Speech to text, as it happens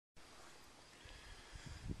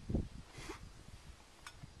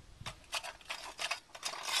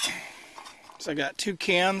So I got 2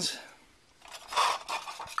 cans,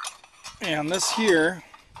 and this here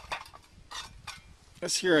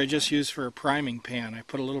I just use for a priming pan. I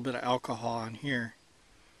put a little bit of alcohol on here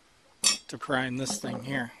to prime this thing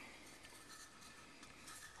here.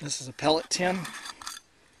 This is a pellet tin.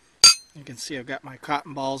 You can see I've got my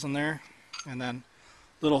cotton balls in there, and then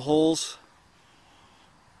little holes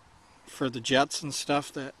for the jets and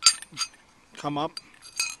stuff that come up,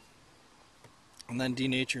 and then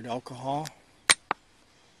denatured alcohol.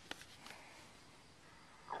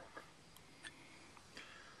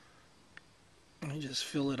 And you just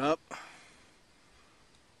fill it up. I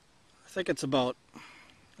think it's about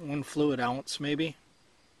 1 fluid ounce maybe.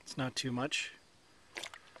 It's not too much.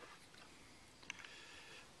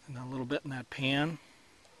 And a little bit in that pan.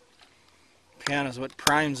 Pan is what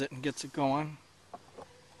primes it and gets it going.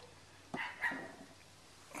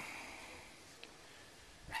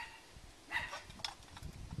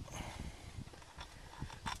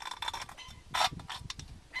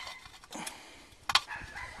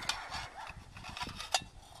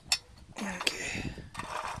 Okay.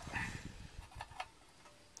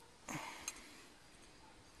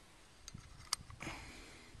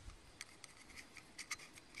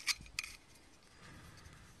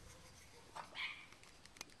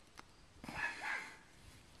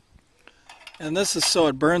 And this is so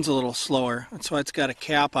it burns a little slower. That's why it's got a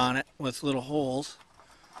cap on it with little holes,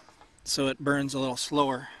 so it burns a little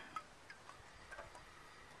slower.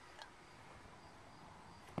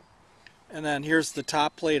 And then here's the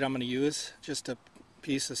top plate I'm going to use, just a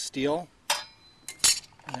piece of steel.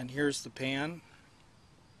 And then here's the pan.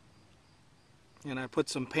 And I put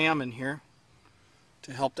some Pam in here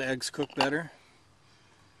to help the eggs cook better.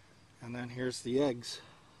 And then here's the eggs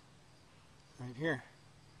right here.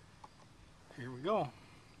 Here we go.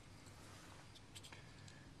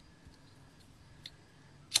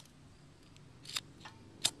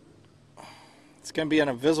 It's going to be an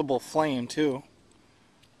invisible flame too,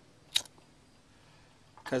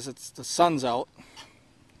 because the sun's out,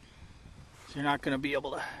 so you're not going to be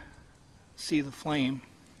able to see the flame.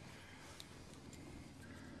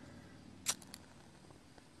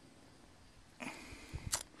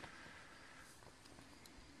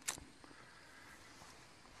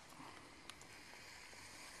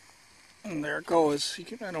 And there it goes.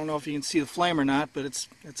 I don't know if you can see the flame or not, but it's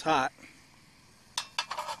hot.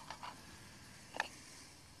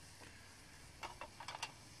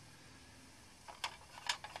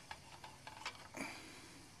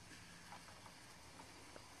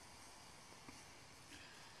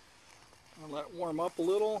 I'll let it warm up a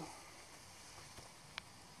little.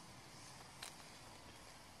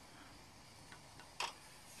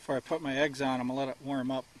 Before I put my eggs on, I'm going to let it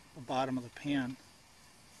warm up the bottom of the pan.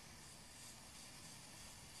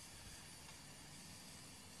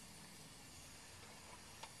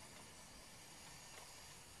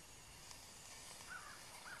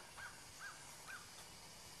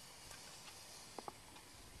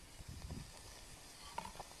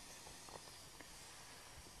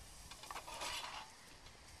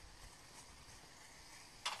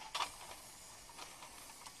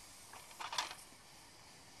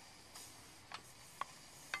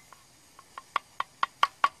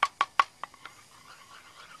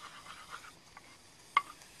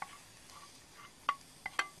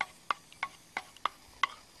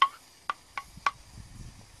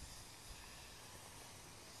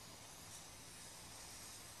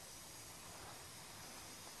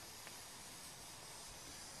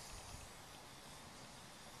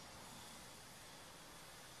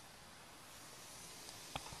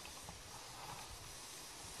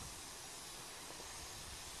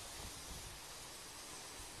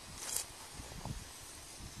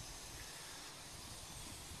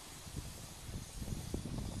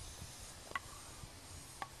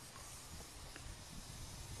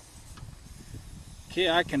 Okay,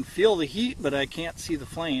 I can feel the heat, but I can't see the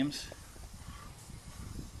flames.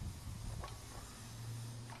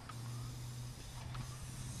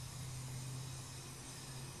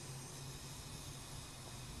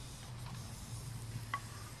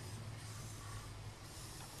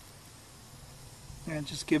 And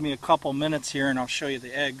just give me a couple minutes here and I'll show you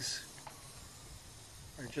the eggs.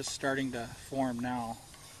 They're just starting to form now.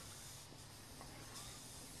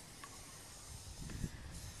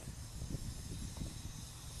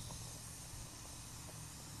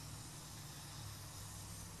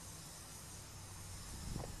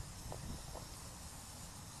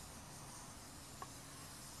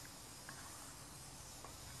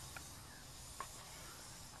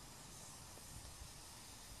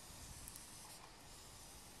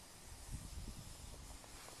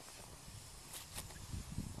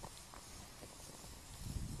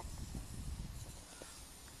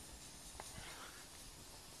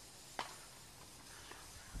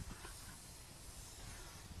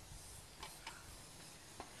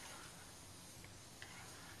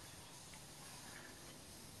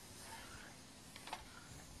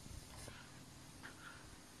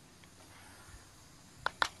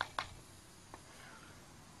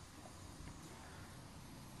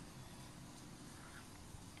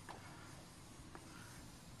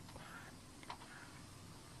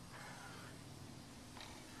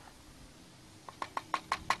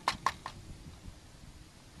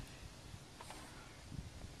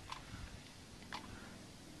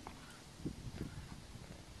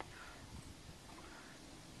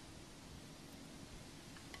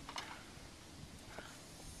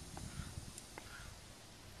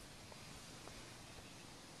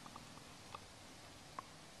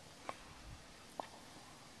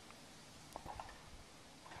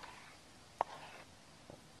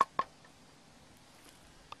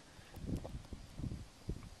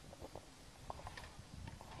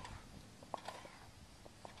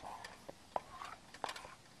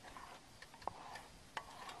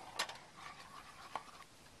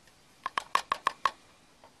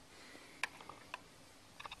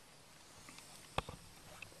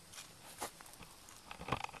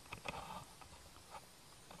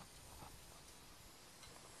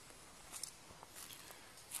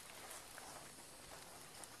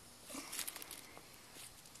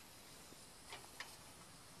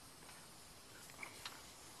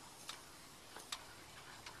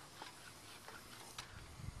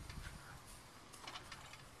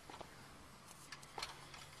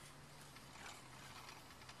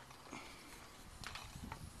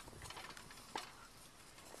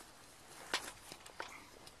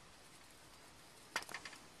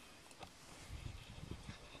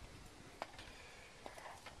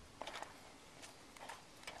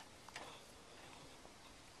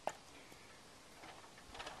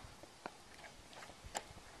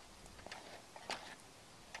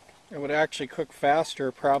 It would actually cook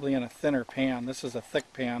faster probably in a thinner pan. This is a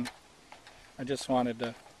thick pan. I just wanted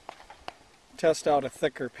to test out a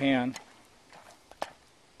thicker pan.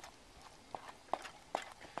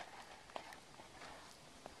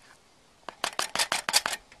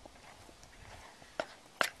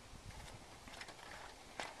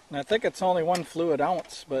 And I think it's only 1 fluid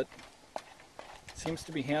ounce, but it seems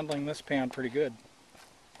to be handling this pan pretty good.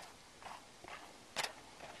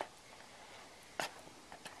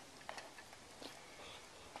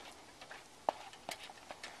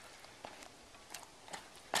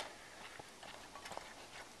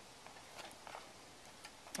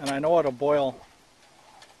 And I know it'll boil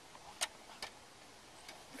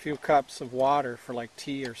a few cups of water for like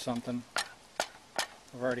tea or something.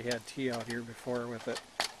 I've already had tea out here before with it.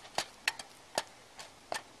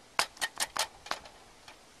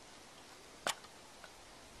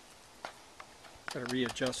 Gotta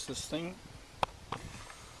readjust this thing.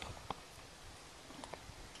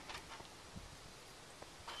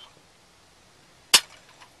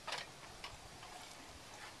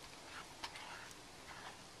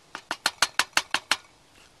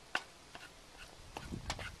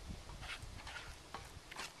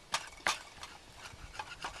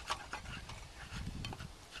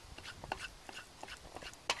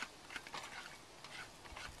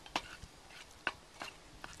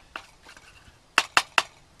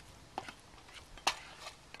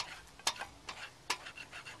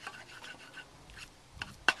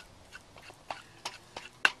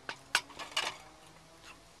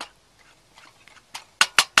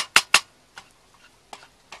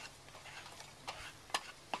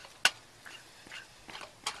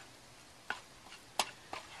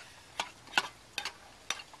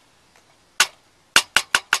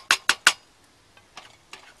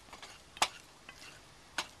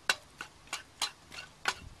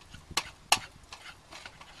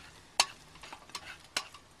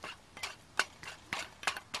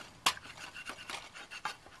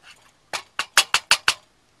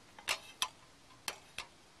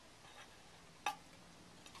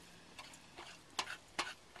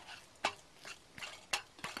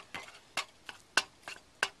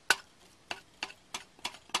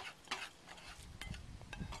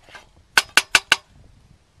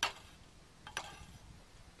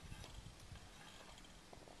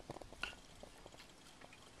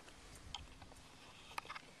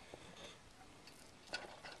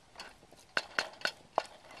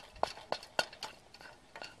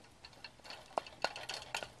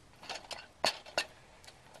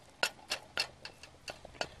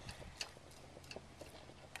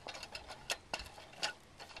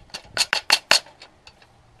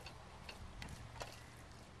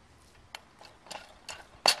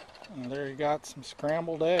 And there you got some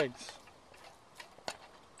scrambled eggs.